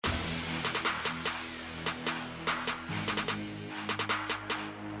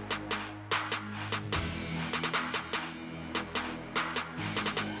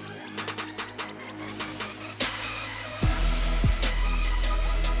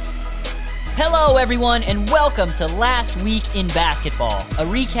Hello, everyone, and welcome to Last Week in Basketball, a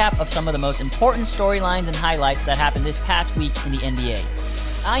recap of some of the most important storylines and highlights that happened this past week in the NBA.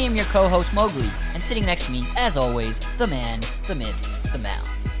 I am your co-host, Mowgli, and sitting next to me, as always, the man, the myth, the Mouth.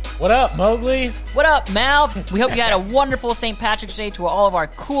 What up, Mowgli? What up, Mouth? We hope you had a wonderful St. Patrick's Day to all of our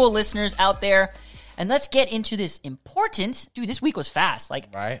cool listeners out there. And let's get into this important... Dude, this week was fast.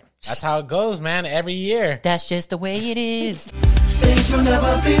 Right? That's how it goes, man, every year. That's just the way it is. Things will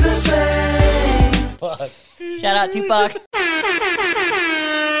never be the same. Fuck. Shout out, Tupac.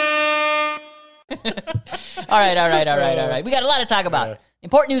 All right. We got a lot to talk about.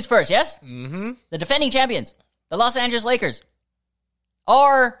 Important news first, yes? Mm-hmm. The defending champions, the Los Angeles Lakers.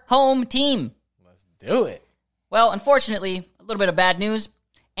 Our home team. Let's do it. Well, unfortunately, a little bit of bad news.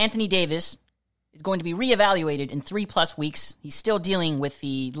 Anthony Davis is going to be reevaluated in 3+ weeks. He's still dealing with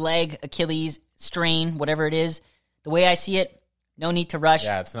the leg, Achilles, strain, whatever it is. The way I see it, no need to rush.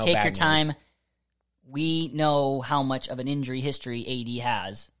 Yeah, it's no Take bad your time. news. We know how much of an injury history AD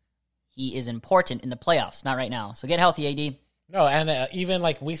has. He is important in the playoffs, not right now. So get healthy, AD. No, and even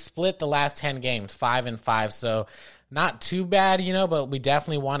like we split the last 10 games, 5-5, so not too bad, but we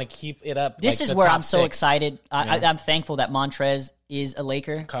definitely want to keep it up. This is where I'm so excited. I'm thankful that Montrez is a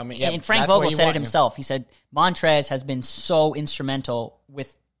Laker. And Frank Vogel said it himself. He said Montrez has been so instrumental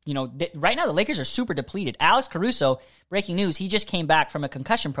with, right now the Lakers are super depleted. Alex Caruso, breaking news, he just came back from a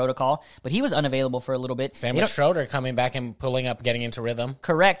concussion protocol, but he was unavailable for a little bit. Same with Schroeder coming back and pulling up, getting into rhythm.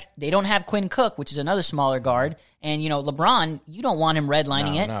 Correct. They don't have Quinn Cook, which is another smaller guard. And, LeBron, you don't want him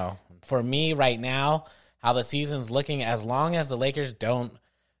redlining it. No. For me right now, how the season's looking, as long as the Lakers don't,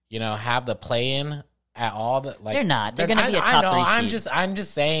 have the play-in at all. They're not. They're going to be a top 3 seed. I'm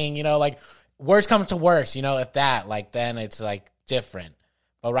just saying, worst comes to worst, if that, then it's, different.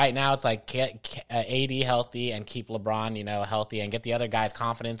 But right now, it's get AD healthy and keep LeBron, healthy and get the other guys'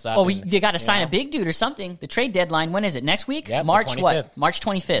 confidence up. Oh, you got to sign a big dude or something. The trade deadline, when is it? Next week? Yep, March 25th. what? March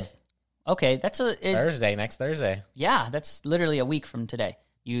 25th. Okay, that's next Thursday. Yeah, that's literally a week from today.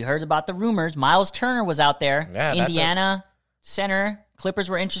 You heard about the rumors. Miles Turner was out there. Yeah, Indiana center. Clippers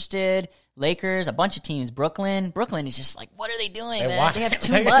were interested. Lakers, a bunch of teams. Brooklyn is just what are they doing, man? They have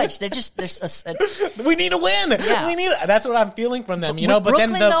too much. They're just we need to win. Yeah. That's what I'm feeling from them, But But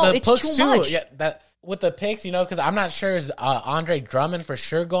Brooklyn, then the it's picks too much. Yeah, that with the picks, because I'm not sure is Andre Drummond for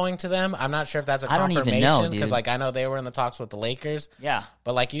sure going to them. I'm not sure if that's a confirmation. I don't even know, because I know they were in the talks with the Lakers. Yeah,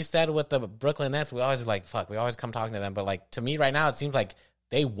 but like you said with the Brooklyn Nets, we always we always come talking to them. But to me right now, it seems like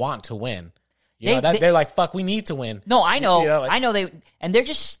they want to win. They're like, fuck, we need to win. No, I know. I know they're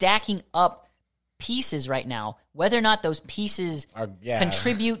just stacking up pieces right now. Whether or not those pieces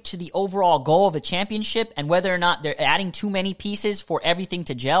contribute to the overall goal of a championship and whether or not they're adding too many pieces for everything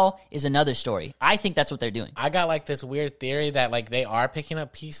to gel is another story. I think that's what they're doing. I got this weird theory that they are picking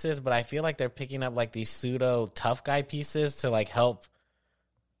up pieces, but I feel like they're picking up these pseudo tough guy pieces to help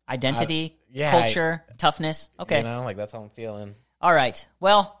identity, culture, toughness. Okay. That's how I'm feeling. All right.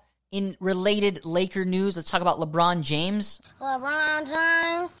 Well, in related Laker news, let's talk about LeBron James.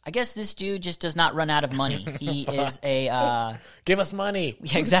 I guess this dude just does not run out of money. He is a... Give us money.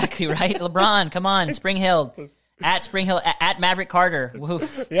 Yeah, exactly, right? LeBron, come on. Spring Hill. At Maverick Carter. Woo.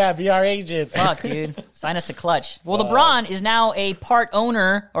 Yeah, be our agent. Fuck, dude. Sign us a clutch. Well, LeBron is now a part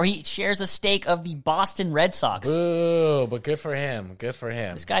owner, or he shares a stake of the Boston Red Sox. Ooh, but good for him. Good for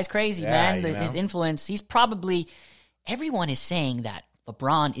him. This guy's crazy, man. His influence, he's probably... Everyone is saying that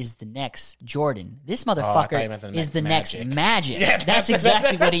LeBron is the next Jordan. This motherfucker is the next Magic. Yeah, that's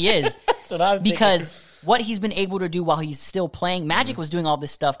exactly what he is. That's what I was because what he's been able to do while he's still playing, Magic was doing all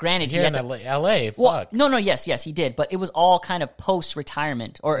this stuff. Granted, here in LA, fuck. Well, no, yes, he did. But it was all kind of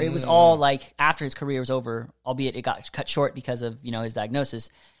post-retirement, or it was all after his career was over, albeit it got cut short because of his diagnosis.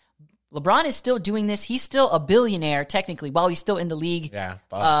 LeBron is still doing this. He's still a billionaire, technically, while he's still in the league. Yeah.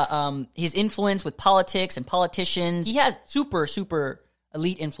 His influence with politics and politicians, he has super, super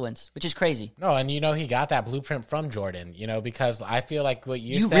elite influence, which is crazy. No, and he got that blueprint from Jordan, because I feel like what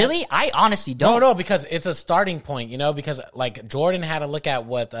you said... Really? I honestly don't. No, because it's a starting point, because Jordan had to look at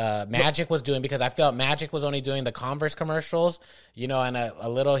what Magic was doing, because I felt Magic was only doing the Converse commercials, and a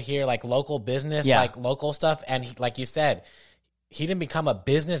little here, local business, local stuff. And like you said, he didn't become a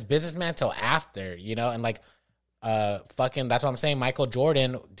businessman till after, and fucking, that's what I'm saying. Michael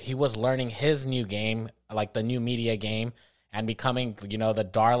Jordan, he was learning his new game, the new media game, and becoming, the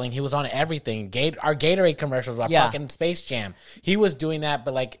darling. He was on everything. Our Gatorade commercials, our fucking Space Jam. He was doing that,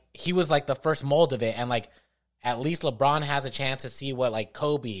 but he was the first mold of it. And at least LeBron has a chance to see what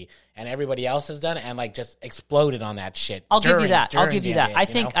Kobe and everybody else has done, and just exploded on that shit. I'll give you that. I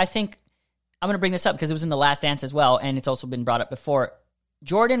think I'm going to bring this up because it was in The Last Dance as well, and it's also been brought up before.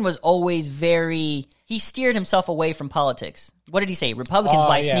 Jordan was always he steered himself away from politics. What did he say? Republicans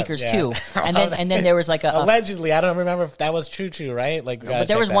buy sneakers too. And then there was like allegedly, I don't remember if that was true, right? Like, but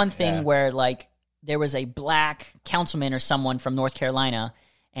there was one thing where like there was a black councilman or someone from North Carolina,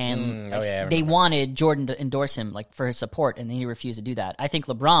 and they wanted Jordan to endorse him like for his support, and he refused to do that. I think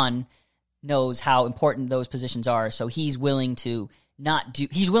LeBron knows how important those positions are, so he's willing to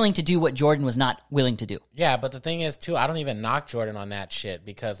do what Jordan was not willing to do. Yeah, but the thing is too, I don't even knock Jordan on that shit,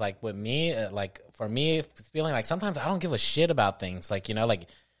 because like with me, like for me, feeling like sometimes I don't give a shit about things. Like, you know, like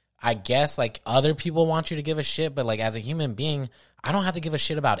I guess like other people want you to give a shit, but like as a human being, I don't have to give a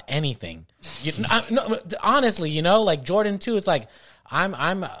shit about anything. Honestly, you know, like Jordan too. It's like I'm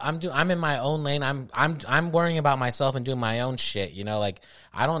in my own lane. I'm worrying about myself and doing my own shit. You know, like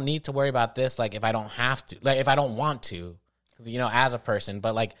I don't need to worry about this. Like if I don't have to, like if I don't want to. You know, as a person,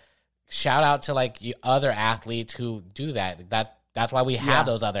 but like shout out to like other athletes who do that. That's why we have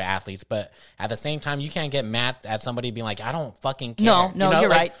those other athletes. But at the same time, you can't get mad at somebody being like, I don't fucking care. No, you know? You're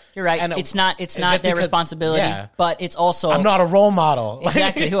like, right. You're right. And it's not their responsibility, but it's also I'm not a role model.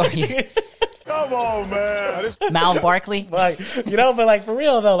 Exactly. Who are you? Come on, man. Mal Barkley. Like, you know, but like for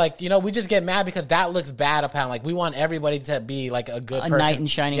real though, like, you know, we just get mad because that looks bad upon. Like we want everybody to be like a good person. Knight in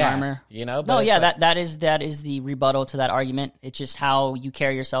shining armor. You know? But that is the rebuttal to that argument. It's just how you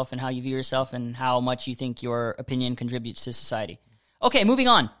carry yourself and how you view yourself and how much you think your opinion contributes to society. Okay, moving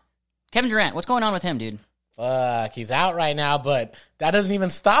on. Kevin Durant, what's going on with him, dude? Fuck, he's out right now, but that doesn't even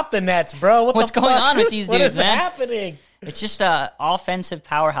stop the Nets, bro. What's going on with these dudes, What is man? happening? It's just a offensive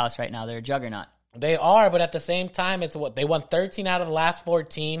powerhouse right now. They're a juggernaut. They are, but at the same time, it's what they won 13 out of the last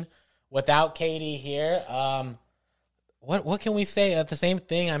 14 without KD here. What can we say? At the same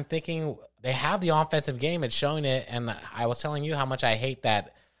thing, I'm thinking they have the offensive game. It's showing it, and I was telling you how much I hate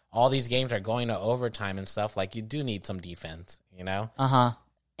that all these games are going to overtime and stuff. Like you do need some defense, you know?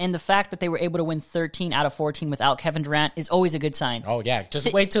 And the fact that they were able to win 13 out of 14 without Kevin Durant is always a good sign. Oh, yeah.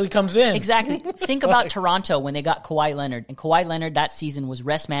 Just wait till he comes in. Exactly. Think about Toronto when they got Kawhi Leonard. And Kawhi Leonard that season was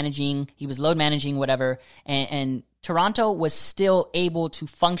rest managing. He was load managing, whatever. And Toronto was still able to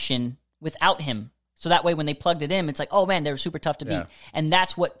function without him. So that way when they plugged it in, it's like, oh, man, they were super tough to beat. And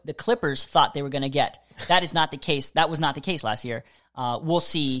that's what the Clippers thought they were going to get. That is not the case. That was not the case last year. We'll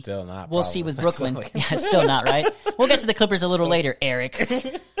see. Still not. We'll see with Brooklyn. Yeah, still not, right? We'll get to the Clippers a little later,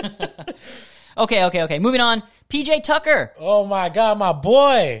 Eric. Okay. Moving on. PJ Tucker. Oh, my God, my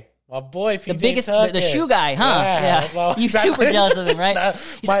boy. My boy, PJ the biggest, Tucker. the shoe guy, huh? Yeah. Well, you're super jealous of him, right?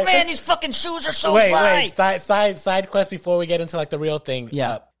 He's like, man, these fucking shoes are so fly. Wait. Side quest before we get into like the real thing.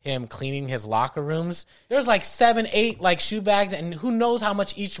 Yeah. Him cleaning his locker rooms. There's like 7, 8 like shoe bags, and who knows how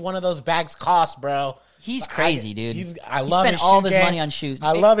much each one of those bags costs, bro. He's crazy, dude. I love his shoe all of his game. money on shoes.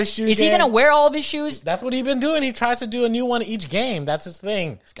 I love his shoe Is he going to wear all of his shoes? That's what he's been doing. He tries to do a new one each game. That's his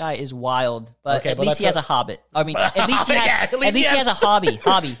thing. This guy is wild, but at least he has a hobbit. I mean, at least he has a hobby.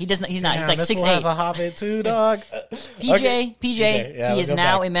 He doesn't. He's not. He's like 6'8". Has a hobbit too, dog. PJ, he is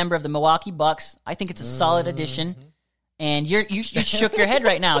now a member of the Milwaukee Bucks. I think it's a solid addition. And you shook your head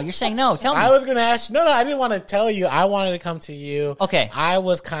right now. You're saying no. Tell me. I was going to ask you. No, I didn't want to tell you. I wanted to come to you. Okay. I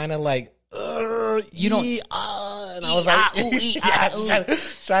was kind of like, you don't. And I was like,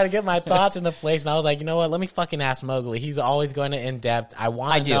 trying to get my thoughts into place. And I was like, you know what? Let me fucking ask Mowgli. He's always going to in depth. I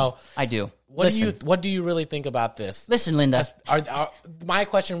want to know. I do. What do you really think about this? Listen, Linda. My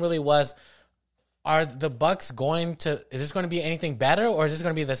question really was, are the Bucks going to? Is this going to be anything better, or is this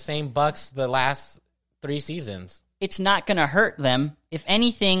going to be the same Bucks the last 3 seasons? It's not going to hurt them. If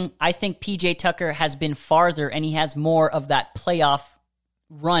anything, I think PJ Tucker has been farther and he has more of that playoff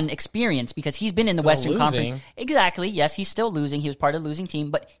run experience because he's been in the Western Conference. Exactly. Yes, he's still losing. He was part of the losing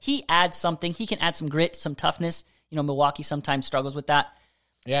team, but he adds something. He can add some grit, some toughness. You know, Milwaukee sometimes struggles with that.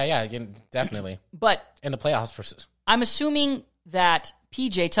 Yeah, definitely. But in the playoffs, I'm assuming that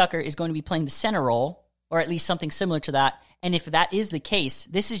PJ Tucker is going to be playing the center role, or at least something similar to that. And if that is the case,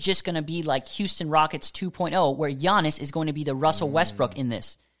 this is just going to be like Houston Rockets 2.0, where Giannis is going to be the Russell Westbrook in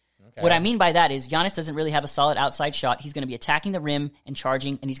this. Okay. What I mean by that is Giannis doesn't really have a solid outside shot. He's going to be attacking the rim and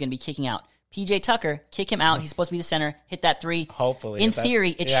charging, and he's going to be kicking out. PJ Tucker, kick him out. He's supposed to be the center. Hit that 3. Hopefully. In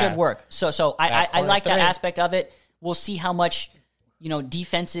theory, it should work. So I like that aspect of it. We'll see how much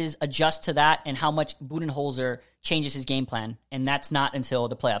defenses adjust to that and how much Budenholzer changes his game plan. And that's not until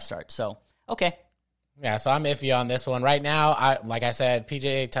the playoffs start. So, okay. Yeah, so I'm iffy on this one. Right now, like I said,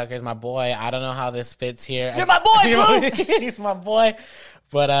 PJ Tucker's my boy. I don't know how this fits here. You're my boy, bro! He's my boy.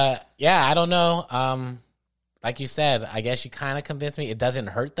 But, I don't know. Like you said, I guess you kind of convinced me. It doesn't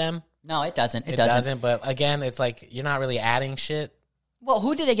hurt them. No, it doesn't. It doesn't. But, again, it's like you're not really adding shit. Well,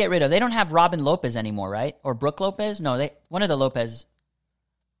 who did they get rid of? They don't have Robin Lopez anymore, right? Or Brooke Lopez? No, one of the Lopez.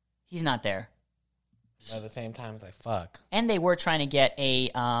 He's not there. At the same time, it's like, fuck. And they were trying to get a,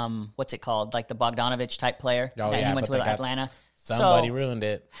 what's it called? Like the Bogdanovich type player. Oh, yeah. He went to Atlanta. Somebody ruined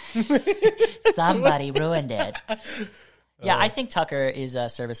it. Somebody ruined it. Yeah, I think Tucker is a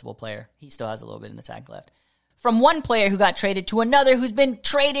serviceable player. He still has a little bit in the tank left. From one player who got traded to another who's been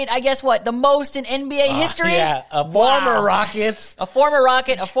traded, I guess the most in NBA history? Yeah, a former Rockets. A former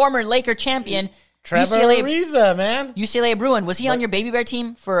Rocket, a former Laker champion. Trevor Ariza, man. UCLA Bruin. Was he on your Baby Bear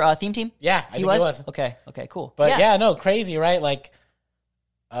team for theme team? Yeah, I think he was. Okay, cool. But no, crazy, right? Like,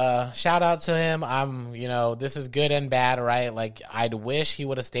 shout out to him. This is good and bad, right? Like, I'd wish he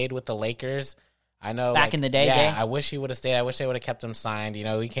would have stayed with the Lakers. I know back in the day. Yeah, I wish he would have stayed. I wish they would have kept him signed.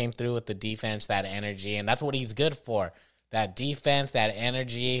 He came through with the defense, that energy, and that's what he's good for. That defense, that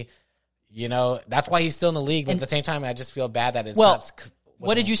energy. That's why he's still in the league. But at the same time, I just feel bad that it's not.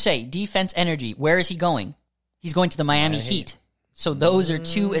 What did you say? Defense, energy. Where is he going? He's going to the Miami Heat. So those are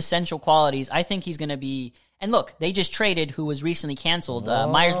two essential qualities. I think he's going to be... And look, they just traded who was recently canceled,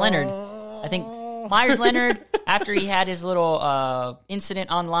 Myers Leonard. I think Myers Leonard, after he had his little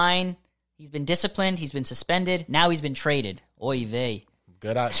incident online, he's been disciplined, he's been suspended, now he's been traded. Oy vey.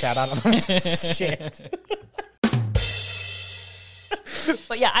 Good shout out on shit.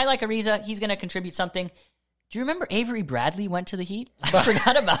 But yeah, I like Ariza. He's going to contribute something. Do you remember Avery Bradley went to the Heat? I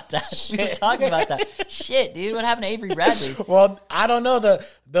forgot about that. We were talking about that. Shit, dude. What happened to Avery Bradley? Well, I don't know.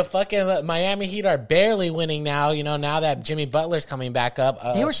 The fucking Miami Heat are barely winning now, now that Jimmy Butler's coming back up.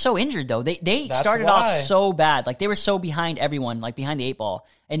 They were so injured, though. They started off so bad. Like, they were so behind everyone, like behind the 8 ball.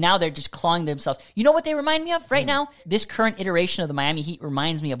 And now they're just clawing themselves. You know what they remind me of right now? This current iteration of the Miami Heat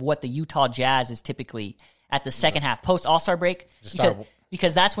reminds me of what the Utah Jazz is typically at the second half, post All-Star break.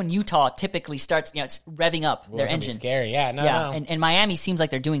 Because that's when Utah typically starts, it's revving up their engine. Scary, yeah, no. And Miami seems like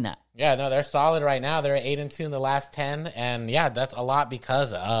they're doing that. Yeah, no, they're solid right now. They're 8-2 in the last 10, and yeah, that's a lot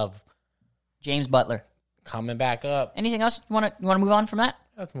because of James Butler coming back up. Anything else you want to move on from that?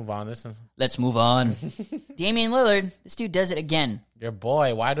 Let's move on. Let's move on. Damian Lillard, this dude does it again. Your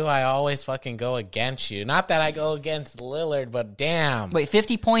boy. Why do I always fucking go against you? Not that I go against Lillard, but damn. Wait,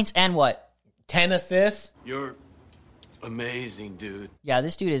 50 points and what? 10 assists. You're amazing, dude. Yeah,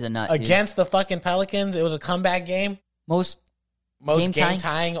 this dude is a nut. Against the fucking Pelicans, it was a comeback game. Most game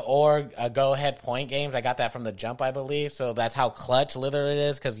tying or go-ahead point games. I got that from the jump, I believe. So that's how clutch Lillard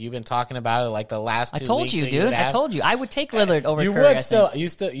is, because you've been talking about it like the last 2 weeks. I told you, dude. I told you. I would take Lillard over Curry. You would still.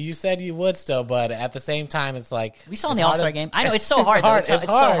 You said you would still, but at the same time, it's like... We saw in the All-Star game. I know, it's so hard. It's so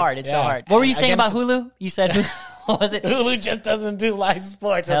hard. It's so hard. What were you saying about Hulu? You said... What was it? Hulu just doesn't do live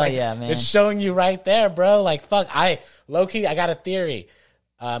sports. Hell yeah, man. It's showing you right there, bro. Like, fuck. Low-key, I got a theory.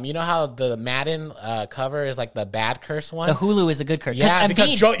 You know how the Madden cover is like the bad curse one? The Hulu is a good curse. Yeah, because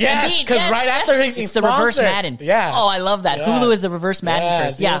right after it's the reverse Madden. Yeah. Oh, I love that. Yeah. Hulu is the reverse Madden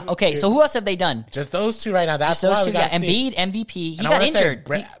curse. Dude, yeah. Okay. So who else have they done? Just those two right now. That's why we got Embiid, MVP. He got injured.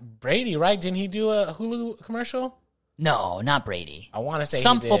 Brady, right? Didn't he do a Hulu commercial? No, not Brady. I want to say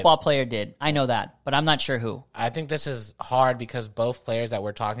some football player did. I know that, but I'm not sure who. I think this is hard because both players that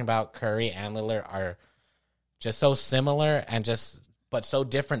we're talking about, Curry and Lillard, are just so similar and but so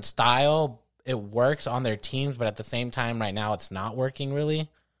different style. It works on their teams, but at the same time, right now, it's not working really.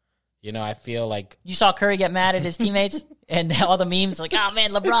 I feel like... You saw Curry get mad at his teammates and all the memes like, oh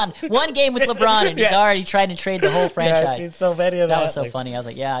man, LeBron. One game with LeBron and he's already trying to trade the whole franchise. Yeah, I've seen so many of that. That was so funny. I was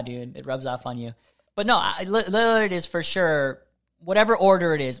like, yeah, dude, it rubs off on you. But no, Lillard is for sure, whatever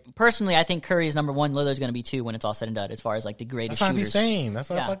order it is. Personally, I think Curry is number 1. Lillard's going to be 2 when it's all said and done, as far as like the greatest shooters. That's what I'm saying. That's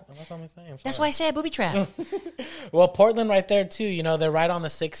what I'm saying. That's why I said booby trap. Well, Portland right there too. They're right on the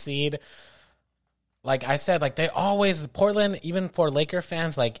 6th seed. Like I said, like Portland, even for Laker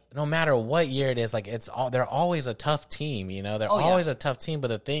fans, like no matter what year it is, like they're always a tough team. They're always a tough team. But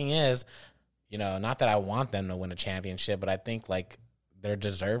the thing is, not that I want them to win a championship, but I think like they're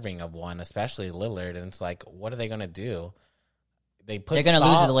deserving of one, especially Lillard. And it's like, what are they going to do? They're going to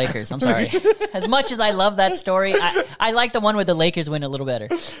lose to the Lakers. I'm sorry. As much as I love that story, I like the one where the Lakers win a little better.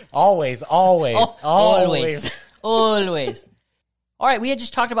 Always. All right, we had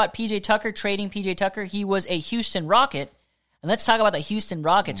just talked about PJ Tucker, trading PJ Tucker. He was a Houston Rocket. And let's talk about the Houston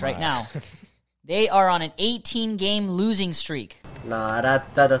Rockets right now. They are on an 18-game losing streak. Nah,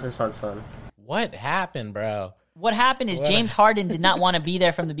 that doesn't sound fun. What happened, bro? What happened is James Harden did not want to be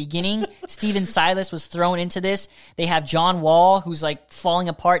there from the beginning. Steven Silas was thrown into this. They have John Wall, who's like falling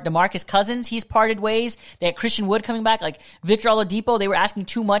apart. DeMarcus Cousins, he's parted ways. They had Christian Wood coming back. Like Victor Oladipo, they were asking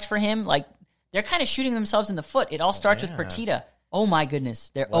too much for him. Like they're kind of shooting themselves in the foot. It all starts with Fertitta. Oh my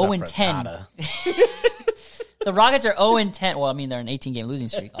goodness. They're 0-10. The Rockets are 0-10. Well, I mean, they're an 18-game losing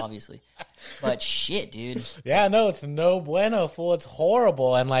streak, obviously. But shit, dude. Yeah, no, it's no bueno, fool. It's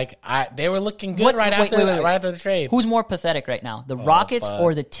horrible. And, like, they were looking good right after the trade. Who's more pathetic right now, the Rockets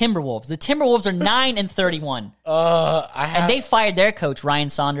or the Timberwolves? The Timberwolves are 9-31. And they fired their coach, Ryan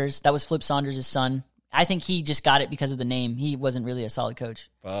Saunders. That was Flip Saunders' son. I think he just got it because of the name. He wasn't really a solid coach.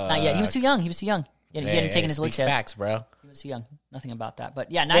 Not yet. He was too young. He hadn't taken his licks yet. Facts, bro. He was too young. Nothing about that.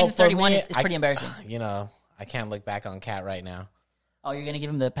 But, yeah, 9-31 is pretty embarrassing. You know, I can't look back on Cat right now. Oh, you're going to give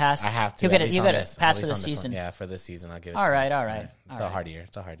him the pass? I have to. He'll get a pass for the season. Yeah, for this season, I'll give it all to right, him. All right. It's a hard year.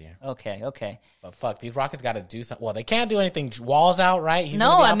 Okay. But fuck, these Rockets got to do something. Well, they can't do anything. Wall's out, right?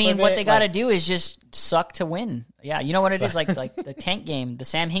 What they got to do is just suck to win. Yeah, you know what it is? Like the tank game, the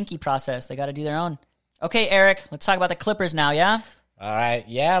Sam Hinkie process. They got to do their own. Okay, Eric, let's talk about the Clippers now, yeah? All right,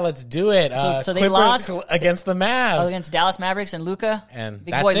 yeah, let's do it. So they lost against the Mavs. Against Dallas Mavericks and Luka. And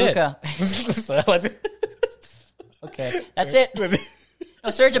Big boy Luka. Okay, that's it. No,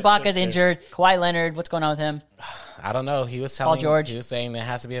 Serge Ibaka's injured. Kawhi Leonard, what's going on with him? I don't know. He was Paul George. He was saying it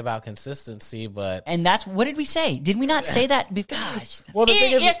has to be about consistency, but what did we say? Did we not say that? Gosh, well, the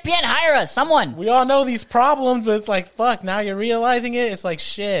thing is, ESPN, hire us, someone. We all know these problems, but it's like fuck. Now you're realizing it. It's like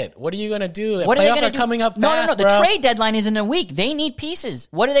shit. What are you gonna do? What Playoffs are coming up fast, No. The trade deadline is in a week. They need pieces.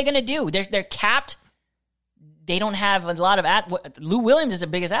 What are they gonna do? They're capped. They don't have a lot of Lou Williams is the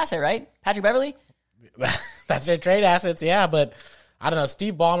biggest asset, right? Patrick Beverley. That's their trade assets, yeah, but. I don't know.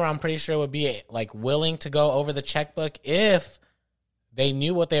 Steve Ballmer, I'm pretty sure, would be like willing to go over the checkbook if they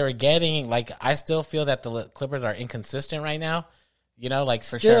knew what they were getting. Like, I still feel that the Clippers are inconsistent right now. You know, like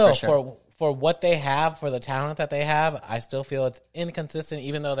for what they have, for the talent that they have, I still feel it's inconsistent,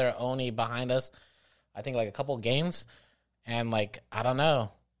 even though they're only behind us, I think, like a couple games. And like, I don't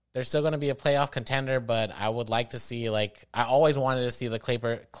know. They're still going to be a playoff contender, but I would like to see, like, I always wanted to see the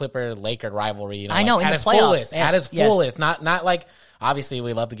Clipper-Laker rivalry. You know, I know, like, in the playoffs. At its fullest. Not like, obviously,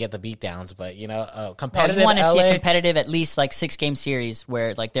 we love to get the beatdowns, but, you know, competitive. You want to see a competitive, at least, like, 6-game series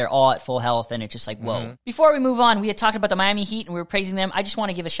where, like, they're all at full health and it's just like, whoa. Mm-hmm. Before we move on, we had talked about the Miami Heat and we were praising them. I just want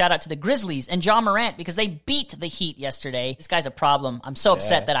to give a shout out to the Grizzlies and Ja Morant because they beat the Heat yesterday. This guy's a problem. I'm so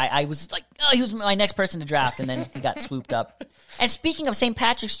upset that I was like, oh, he was my next person to draft, and then he got swooped up. And speaking of St.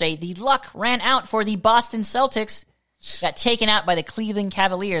 Patrick's Day, the luck ran out for the Boston Celtics. Got taken out by the Cleveland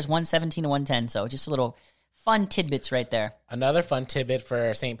Cavaliers, 117-110. So just a little fun tidbits right there. Another fun tidbit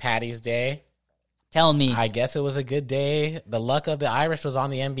for St. Patty's Day. Tell me. I guess it was a good day. The luck of the Irish was on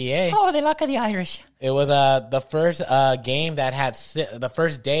the NBA. Oh, the luck of the Irish. It was the first game that had the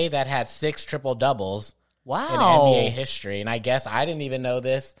first day that had 6 triple doubles. Wow. In NBA history. And I guess I didn't even know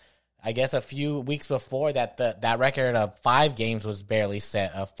this. I guess a few weeks before that record of 5 games was barely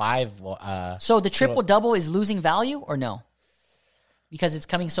set. So the triple-double is losing value or no? Because it's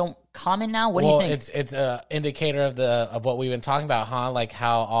coming so common now? What do you think? It's an indicator of what we've been talking about, huh? Like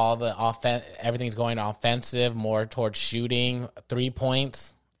how all the everything's going offensive, more towards shooting, 3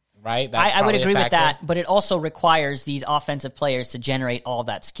 points, right? I would agree with that, but it also requires these offensive players to generate all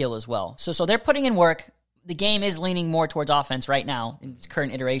that skill as well. So they're putting in work. The game is leaning more towards offense right now in its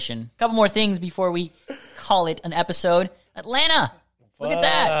current iteration. A couple more things before we call it an episode. Atlanta. Look at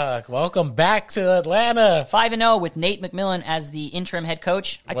that. Welcome back to Atlanta. 5-0 with Nate McMillan as the interim head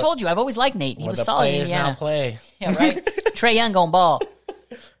coach. I told you, I've always liked Nate. He was solid in Indiana. Now play. Yeah, right? Trae Young going ball.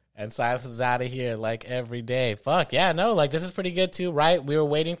 And Silas is out of here like every day. Fuck, yeah, no, like this is pretty good too, right? We were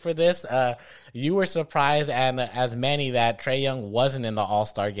waiting for this. You were surprised, and as many, that Trae Young wasn't in the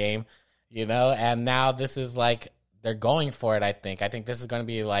All-Star game. You know, and now this is like, they're going for it, I think. This is going to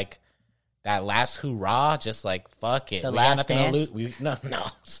be like that last hoorah, just like, fuck it. The last dance? No,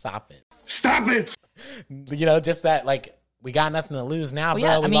 stop it. Stop it! You know, just that, like, we got nothing to lose now,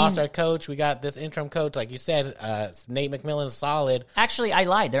 bro. We lost our coach. We got this interim coach. Like you said, Nate McMillan's solid. Actually, I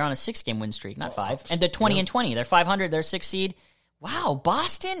lied. They're on a 6-game win streak, not 5. And they're 20-20. They're 500. They're 6th seed. Wow,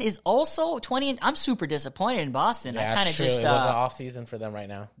 Boston is also 20. I'm super disappointed in Boston. Yeah, I kind of just it was an off season for them right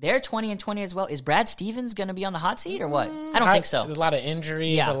now. They're 20-20 as well. Is Brad Stevens going to be on the hot seat or what? I don't think so. There's a lot of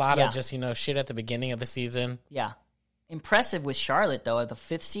injuries, a lot of just shit at the beginning of the season. Yeah, impressive with Charlotte though at the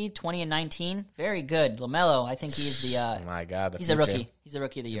 5th seed, 20-19. Very good. LaMelo, I think he's the. Oh my God, he's future. A rookie. He's a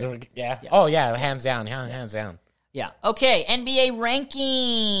rookie of the year. Yeah. Oh yeah, hands down. Yeah, hands down. Yeah. Okay, NBA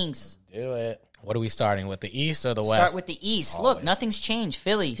rankings. Do it. What are we starting with, the East or the West? Start with the East. Always. Look, nothing's changed.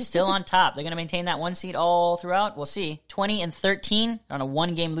 Philly still on top. They're going to maintain that 1 seed all throughout. We'll see. 20-13 on a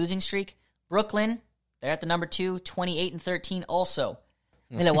 1-game losing streak. Brooklyn, they're at the number 2, 28-13 also.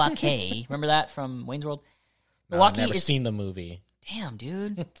 Milwaukee, remember that from Wayne's World? Milwaukee I've never seen the movie. Damn,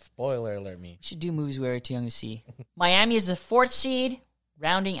 dude. Spoiler alert me. We should do movies we were too young to see. Miami is the 4th seed.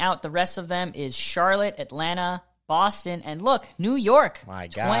 Rounding out the rest of them is Charlotte, Atlanta, Boston, and look, New York. My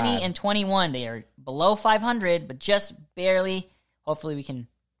God. 20 and 21. They are below 500, but just barely. Hopefully we can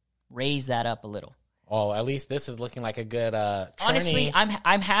raise that up a little. Oh, at least this is looking like a good Honestly,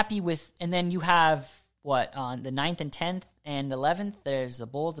 I'm happy with, and then you have, on the 9th and 10th and 11th, there's the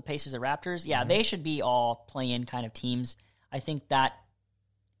Bulls, the Pacers, the Raptors. Yeah, they should be all play-in kind of teams. I think that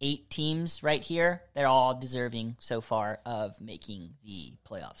 8 teams right here, they're all deserving so far of making the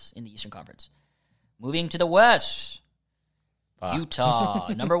playoffs in the Eastern Conference. Moving to the West,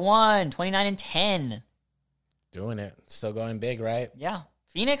 Utah, number 1, 29 and 10. Doing it. Still going big, right? Yeah.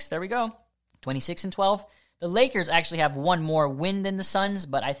 Phoenix, there we go. 26 and 12. The Lakers actually have one more win than the Suns,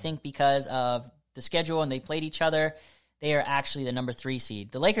 but I think because of the schedule and they played each other, they are actually the number 3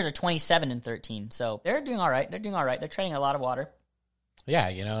 seed. The Lakers are 27 and 13, so they're doing all right. They're treading a lot of water. Yeah,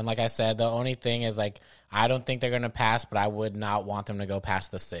 and like I said, the only thing is, I don't think they're going to pass, but I would not want them to go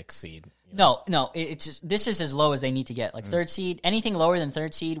past the 6th seed. No, it's just, this is as low as they need to get. 3rd seed, anything lower than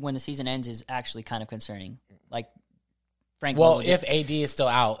 3rd seed when the season ends is actually kind of concerning. Frank. Well, if AD is still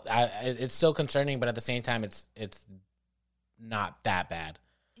out, it's still concerning, but at the same time, it's not that bad.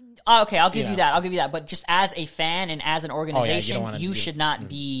 Okay, I'll give you that. But just as a fan and as an organization, you should not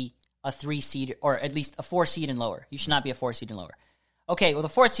be a 3 seed or at least a 4 seed and lower. You should not be a 4 seed and lower. Okay, well, the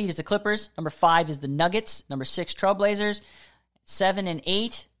 4th seed is the Clippers. Number 5 is the Nuggets. Number 6, Trailblazers. 7 and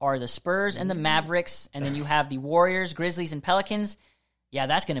 8 are the Spurs and the Mavericks. And then you have the Warriors, Grizzlies, and Pelicans. Yeah,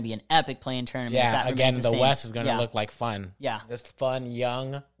 that's going to be an epic play-in tournament. Yeah, again, the West is going to look like fun. Yeah. Just fun,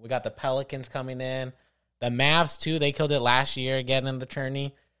 young. We got the Pelicans coming in. The Mavs, too. They killed it last year again in the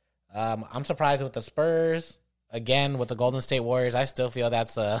tourney. I'm surprised with the Spurs. Again, with the Golden State Warriors, I still feel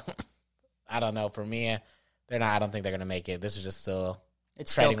that's I don't know. For me, I don't think they're going to make it. This is just still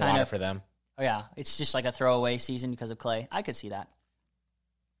treading water for them. Oh, yeah. It's just like a throwaway season because of Clay. I could see that.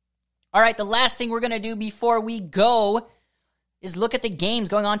 All right, the last thing we're going to do before we go is look at the games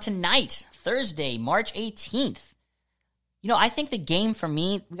going on tonight, Thursday, March 18th. I think the game for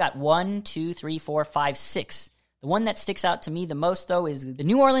me, we got 1, 2, 3, 4, 5, 6. The one that sticks out to me the most, though, is the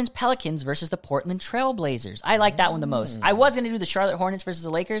New Orleans Pelicans versus the Portland Trailblazers. I like that one the most. I was going to do the Charlotte Hornets versus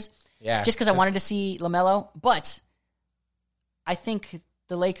the Lakers, just because I wanted to see LaMelo, but I think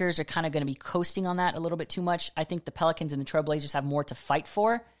the Lakers are kind of going to be coasting on that a little bit too much. I think the Pelicans and the Trailblazers have more to fight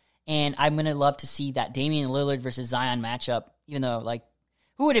for, and I'm going to love to see that Damian Lillard versus Zion matchup, even though,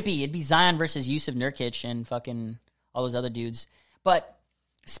 who would it be? It'd be Zion versus Yusuf Nurkic and fucking all those other dudes. But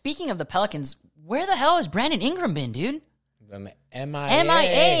speaking of the Pelicans, where the hell has Brandon Ingram been, dude?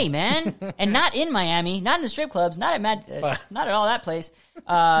 MIA, man. And not in Miami, not in the strip clubs, not at all that place.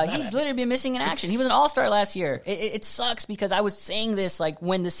 He's literally been missing in action. He was an all-star last year. It sucks because I was saying this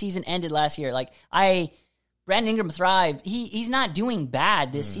when the season ended last year. Brandon Ingram thrived. He's not doing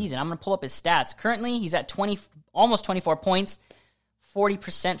bad this season. I'm going to pull up his stats. Currently, he's at almost 24 points,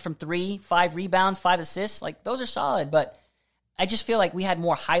 40% from 3, 5 rebounds, 5 assists. Those are solid, but I just feel like we had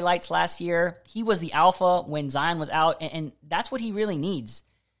more highlights last year. He was the alpha when Zion was out, and that's what he really needs.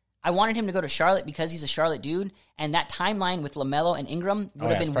 I wanted him to go to Charlotte because he's a Charlotte dude, and that timeline with LaMelo and Ingram would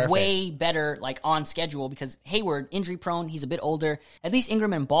have been perfect. Way better on schedule because Hayward, injury-prone, he's a bit older. At least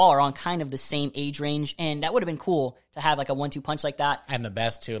Ingram and Ball are on kind of the same age range, and that would have been cool to have a 1-2 punch like that. And the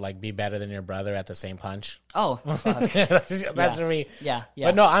best, too, be better than your brother at the same punch. Oh, that's for me. Yeah.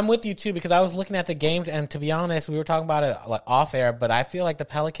 But no, I'm with you, too, because I was looking at the games, and to be honest, we were talking about it off air, but I feel like the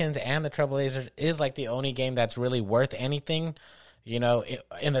Pelicans and the Trailblazers is the only game that's really worth anything. In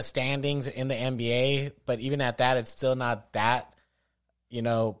the standings in the NBA, but even at that, it's still not that,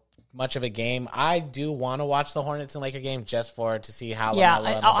 much of a game. I do want to watch the Hornets and Laker game just to see how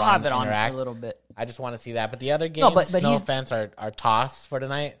LaMelo and I'll have it interact. On a little bit. I just want to see that. But the other games, no offense, are toss for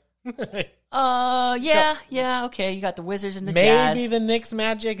tonight. Yeah, okay. You got the Wizards and the Jazz. Maybe the Knicks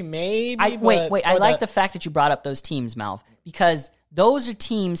Magic, maybe. Wait. I like the fact that you brought up those teams, Malv, because those are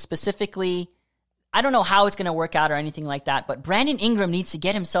teams specifically. I don't know how it's going to work out or anything like that, but Brandon Ingram needs to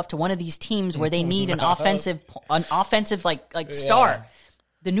get himself to one of these teams where they need an offensive star.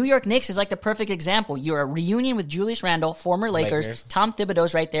 The New York Knicks is the perfect example. You're a reunion with Julius Randle, former Lakers. Tom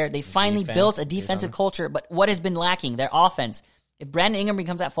Thibodeau's right there. They finally built a defensive culture, but what has been lacking? Their offense. If Brandon Ingram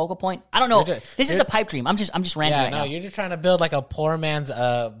becomes that focal point, I don't know. This is a pipe dream. I'm just ranting right now. You're just trying to build a poor man's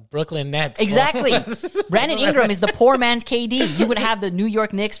Brooklyn Nets. Exactly. Brandon Ingram is the poor man's KD. You would have the New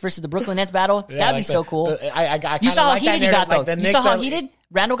York Knicks versus the Brooklyn Nets battle. That'd be so cool. You saw how heated he got, though. You saw how heated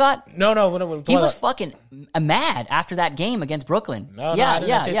Randle got? No. He was fucking mad after that game against Brooklyn.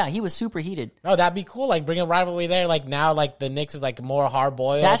 Yeah. He was super heated. No, that'd be cool. Bring a rivalry there. Now, the Knicks is more hard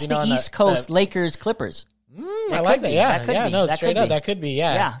boiled. That's the East Coast Lakers Clippers. I like that. Yeah. No, straight up. That could be.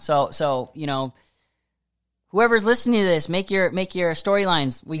 Yeah. Yeah. So, you know, whoever's listening to this, make your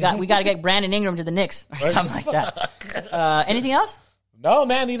storylines. We got to get Brandon Ingram to the Knicks or something like that. Anything else? No,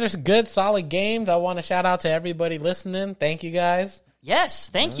 man. These are good, solid games. I want to shout out to everybody listening. Thank you, guys. Yes,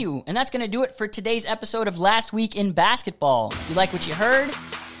 thank you. And that's going to do it for today's episode of Last Week in Basketball. If you like what you heard,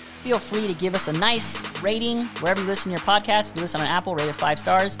 feel free to give us a nice rating wherever you listen to your podcast. If you listen on Apple, rate us 5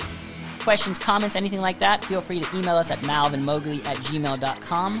 stars. Questions, comments, anything like that, feel free to email us at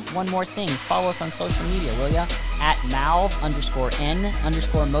malvinmogli@gmail.com. One more thing, follow us on social media, will ya? At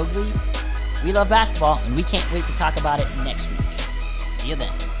Malv_N_Mowgli. We love basketball, and we can't wait to talk about it next week. See you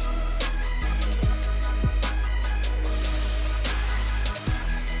then.